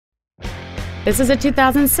This is a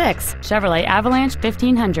 2006 Chevrolet Avalanche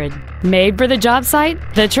 1500, made for the job site,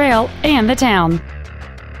 the trail, and the town.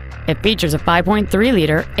 It features a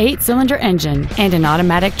 5.3-liter 8-cylinder engine and an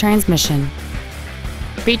automatic transmission.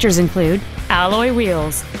 Features include alloy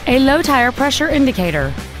wheels, a low tire pressure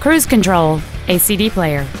indicator, cruise control, a CD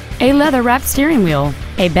player, a leather-wrapped steering wheel,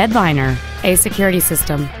 a bed liner, a security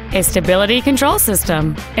system, a stability control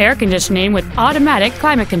system, air conditioning with automatic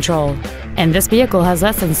climate control, and this vehicle has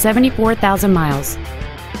less than 74,000 miles.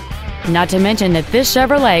 Not to mention that this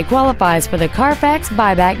Chevrolet qualifies for the Carfax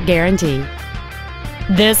buyback guarantee.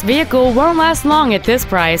 This vehicle won't last long at this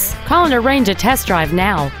price. Call and arrange a test drive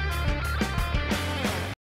now.